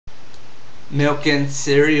Milk and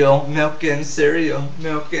cereal, milk and cereal,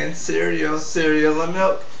 milk and cereal, cereal and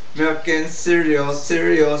milk. Milk and cereal,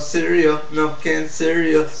 cereal, cereal, milk and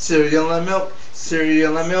cereal, cereal and milk,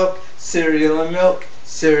 cereal and milk, cereal and milk,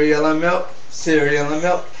 cereal and milk, cereal and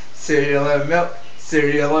milk, cereal and milk,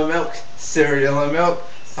 cereal and milk, cereal and milk,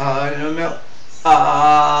 milk.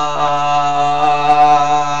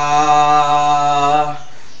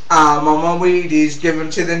 I'm on my Wheaties, giving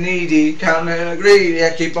to the needy, counting and greedy. I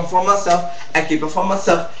keep them for myself, I keep them for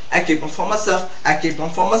myself, I keep them for myself, I keep them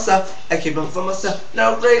for myself, I keep them for myself.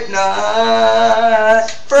 No great night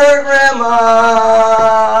for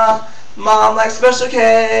Grandma. Mom likes Special K.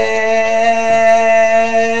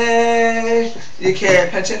 You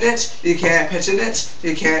can't pension it, you can't pension it,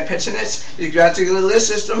 you can't pension it. You got to get the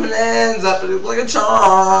system and ends up like a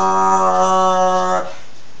charm.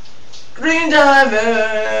 Green Diver.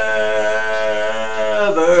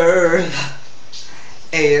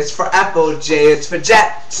 A is for apple, J is for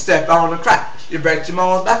Jack. Step on a crack, you break your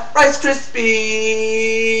mom's back. Rice Krispie,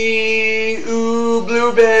 ooh,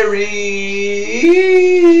 blueberry.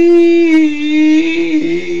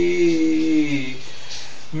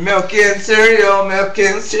 Milk and cereal, milk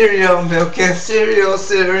and cereal, milk and cereal,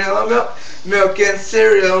 cereal and milk. Milk and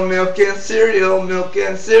cereal, milk and cereal, milk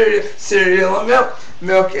and cereal, cereal and milk.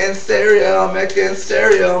 Milk and cereal, milk and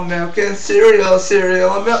cereal, milk and cereal,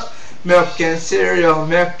 cereal and milk. Milk and cereal,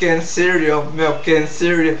 milk and cereal, milk and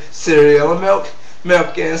cereal, cereal and milk.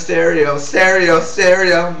 Milk and stereo, stereo,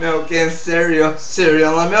 stereo, milk and stereo,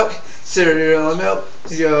 cereal and milk, cereal and milk.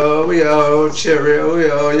 Yo, yo, Cheerio,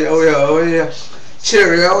 yo, yo, yo, yo.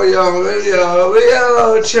 Cheerio, yo, yo,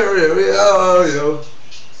 yo, Cheerio, yo, yo.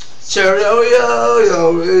 Cheerio, yo,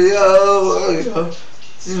 yo, yo, yo,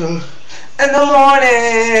 yo. In the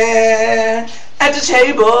morning, at the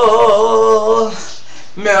table,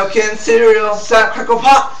 milk and cereal, snap, crackle,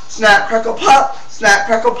 pop, snap, crackle, pop, snap,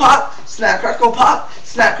 crackle, pop, snap, crackle, pop,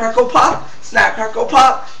 snap, crackle, pop, snap, crackle,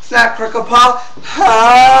 pop, snap, crackle, pop.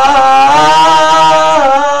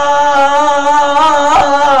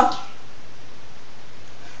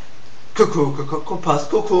 Cuckoo, cuckoo, pass,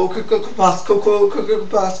 cuckoo, cuckoo, pass, cuckoo, cuckoo,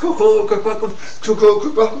 pass, cuckoo, cuckoo, cuckoo,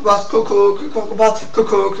 cuckoo, pass, cuckoo, cuckoo, pass,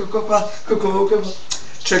 cuckoo, cuckoo, pass, cuckoo, cuckoo.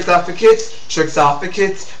 Tricks off the kids, tricks off the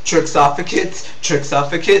kids, tricks off the kids, tricks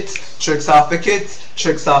off the kids, tricks off the kids,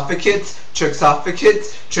 tricks off the kids, tricks off the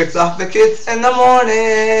kids, tricks off the kids in the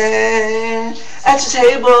morning at your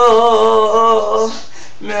table.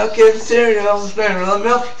 Milk and cereal, cereal and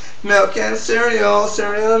milk, milk and cereal,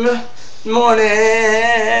 cereal and milk.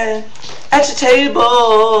 Morning at your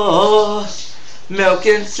table. Milk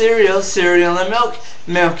and cereal, cereal and milk,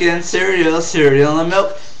 milk and cereal, cereal and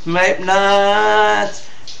milk. Make nuts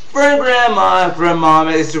for Grandma, Grandma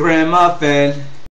makes the grandmuffin.